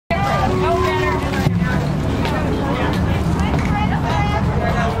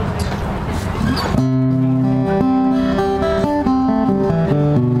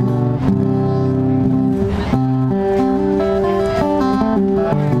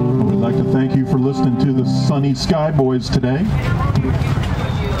to thank you for listening to the Sunny Sky Boys today.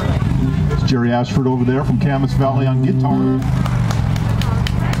 It's Jerry Ashford over there from Camas Valley on guitar.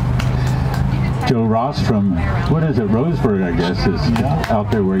 Joe Ross from, what is it, Roseburg, I guess, is out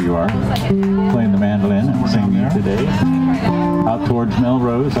there where you are, playing the mandolin and singing today. Out towards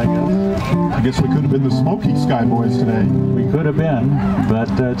Melrose, I guess. I guess we could have been the Smoky Sky Boys today. We could have been, but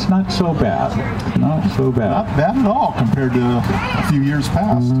it's not so bad. Not so bad. Not bad at all compared to a few years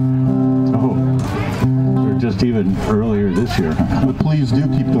past. Oh, or just even earlier this year. But please do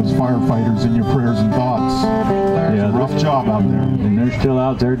keep those firefighters in your prayers and thoughts. Yeah, it's a rough job out there. And they're still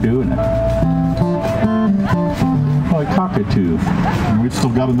out there doing it. Like cockatoo. And we've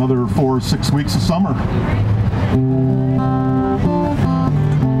still got another 4 or 6 weeks of summer.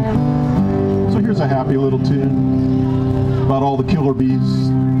 So here's a happy little tune about all the killer bees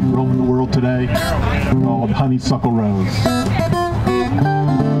roaming the world today, called Honeysuckle Rose.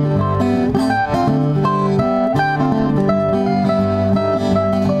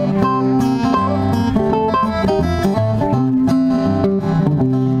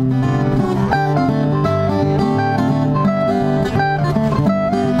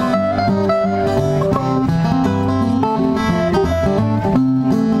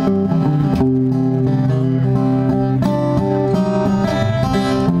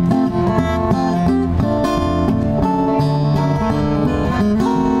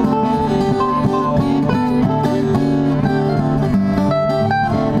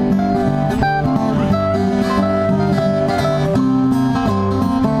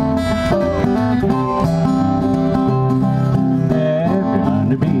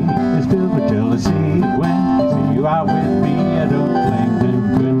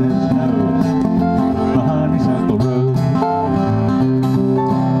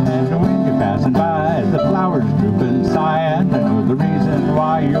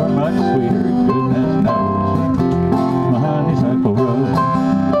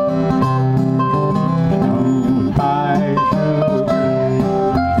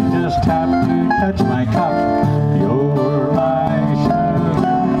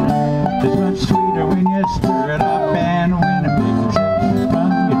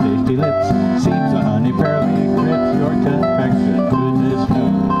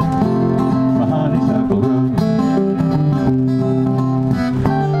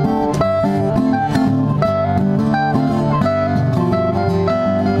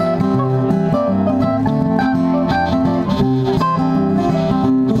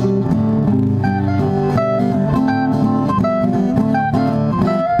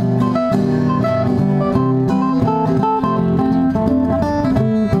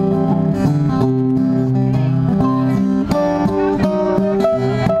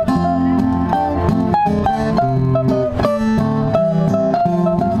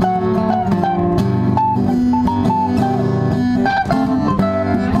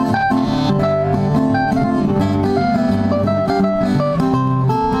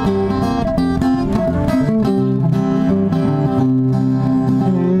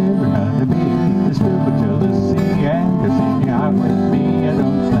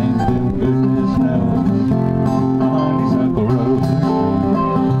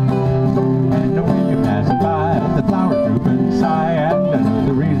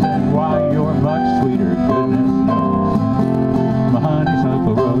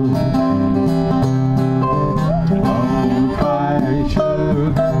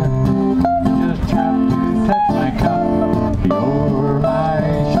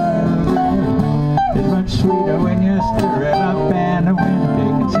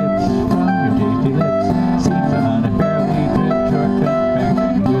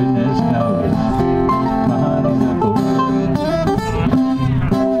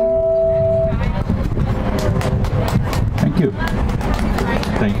 Thank you.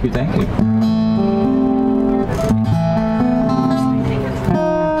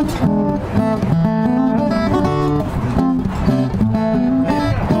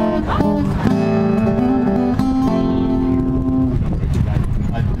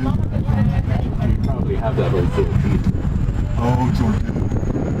 Have that old torpedo. Oh, torpedo.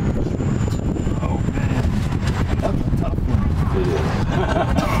 Oh, man. That's a tough one. It is.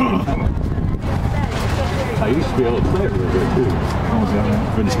 I used to be able to play it over here, too. Oh, is that right?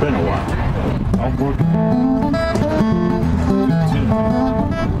 But it's been a while. I'll work.